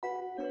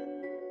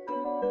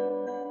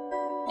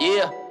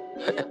Yeah.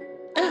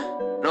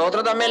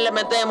 Nosotros también le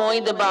metemos,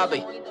 ¿oíste,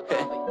 papi?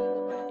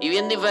 Y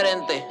bien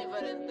diferente.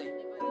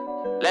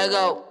 Let's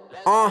go.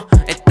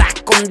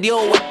 Estás con Dios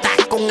o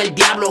estás con el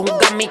diablo.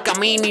 Juzgan mi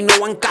camino y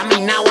no han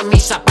caminado en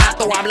mis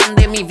zapatos. Hablan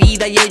de mi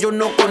vida y ellos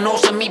no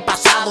conocen mi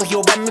pasado.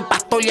 Jehová es mi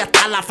pastor y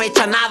hasta la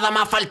fecha nada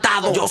me ha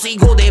faltado. Yo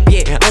sigo de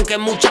pie, aunque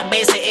muchas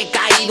veces he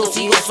caído.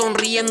 Sigo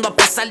sonriendo a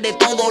pesar de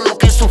todo lo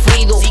que he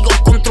sufrido. Sigo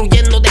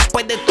construyendo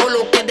después de todo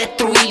lo que he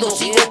destruido.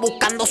 Sigo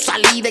buscando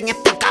salida en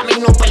este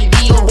camino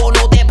perdido. Vos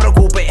no te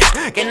preocupes,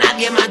 que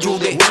nadie me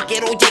ayude.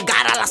 Quiero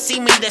llegar a la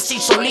cima y decir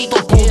solito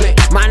pude.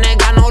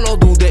 Manega, no lo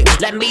dudes,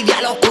 la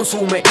envidia los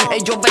consume.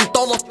 Ellos ven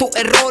todos tus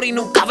errores y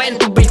nunca ven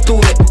tus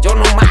virtudes. Yo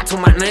no mato,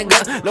 manega,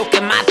 lo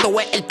que mato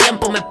es el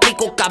tiempo. Me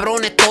explico,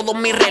 cabrones, todos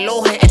mis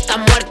relojes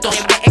están muertos.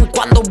 De vez en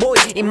cuando voy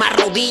y me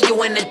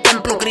arrodillo en el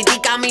templo.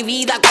 Critica mi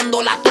vida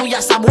cuando la tuya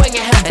es a buen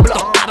ejemplo.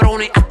 Estos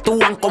cabrones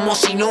actúan como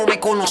si no me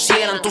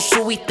conocieran. Tú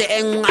subiste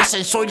en un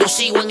ascensor, yo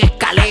sigo en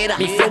escalera.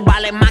 Mi flow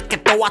vale más que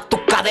todas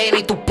tus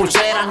cadenas y tus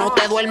pulseras. No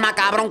te duermas,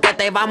 cabrón, que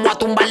te vamos a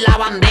tumbar la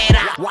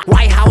bandera.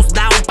 White House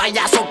down,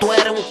 payaso, tú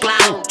eres un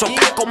clown.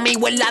 Chocas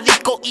conmigo en la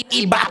disco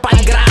y vas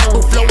pa'l ground.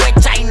 Tu flow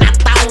es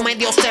Chinatown,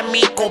 medio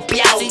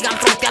semi-copiao. Sigan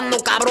fronteando,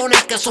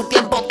 cabrones, que su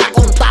tiempo está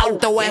contado.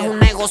 Esto es un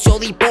negocio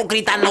de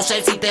hipócrita, no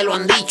sé si te lo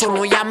han dicho.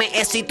 No llame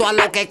éxito a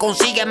lo que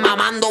consigues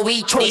mamando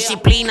bicho.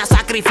 Disciplina,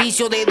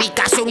 sacrificio,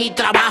 dedicación y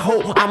trabajo.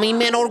 A mí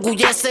me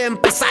enorgullece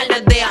empezar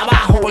desde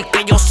abajo,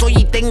 porque yo soy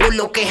y tengo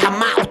lo que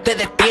jamás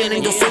ustedes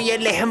tienen. Yo soy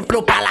el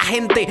ejemplo para la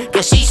gente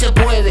que sí se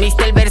puede.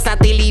 Mister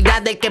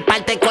versatilidad del que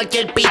parte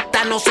cualquier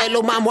pista. No se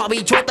lo mamo a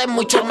bichotes,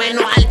 mucho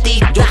menos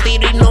artista. Yo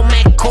tiro y no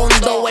me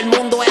escondo, el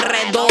mundo es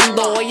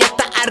redondo. Hoy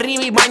está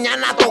arriba y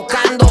mañana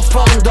tocando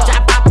fondo.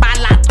 Ya pa'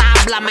 la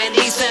tabla me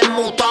dicen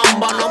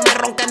mutombo. No me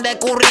ronquen de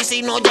curry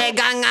si no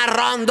llegan a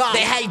rondo.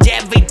 Deja el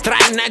Chevy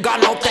Train, nega,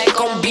 no te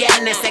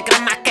conviene. Se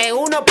creen más que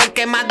uno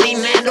porque más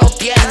dinero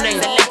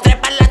tienen. Se le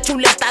trepan las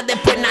chuletas,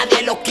 después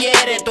nadie lo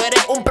quiere. Tú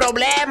eres un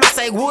problema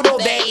seguro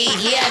de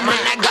higiene.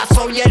 Nega,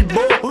 soy el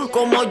bo,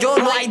 como yo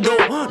no hay dos.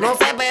 No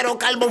sé, pero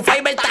Carbon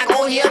Fiber está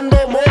cogiendo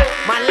mo.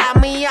 Mala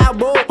mía,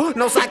 bo,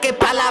 no saques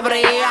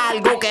palabrea.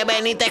 Algo que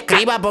ven y te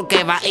escriba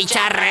porque va y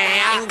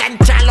charrea.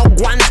 Engancha los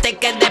guantes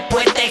que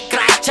después te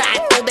escracha.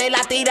 Esto de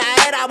la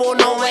tiraera, vos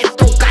no ves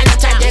tu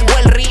cancha. Llegó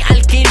el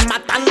Real Kill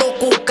matando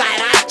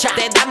cucaracha.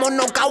 Te damos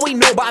knockout y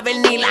no va a haber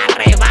ni la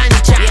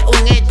revancha. Y es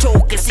un hecho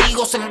que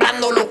sigo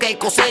sembrando lo que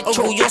cosecho.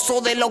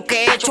 Orgulloso de lo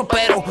que he hecho,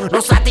 pero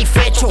no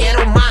satisfecho.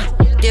 Quiero más,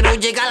 quiero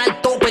llegar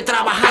al tope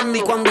trabajando.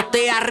 Y cuando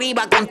esté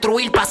arriba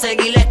construir pa'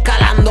 seguir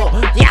escalando.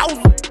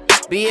 Yau.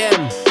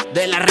 Bien,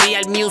 de la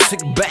Real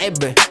Music,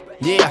 baby.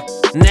 Yeah,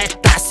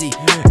 Nektassy,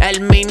 el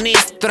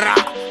ministro,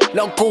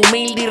 loco,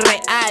 humilde y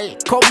real,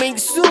 coming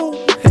soon.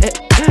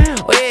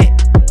 Oye,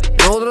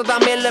 nosotros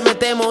también le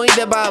metemos,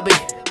 ¿oíste, papi?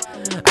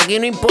 Aquí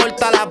no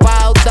importa la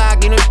pauta,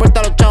 aquí no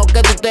importa los chavos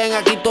que tú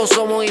tengas, aquí todos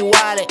somos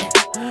iguales.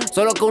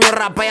 Solo que uno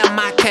rapea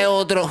más que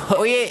otro.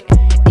 Oye,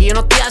 y yo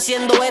no estoy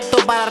haciendo esto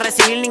para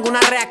recibir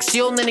ninguna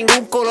reacción de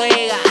ningún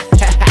colega.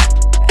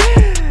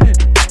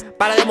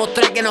 Para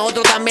demostrar que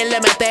nosotros también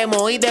le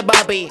metemos, ¿oíste,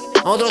 papi?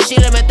 Nosotros sí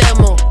le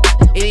metemos,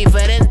 y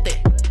diferente.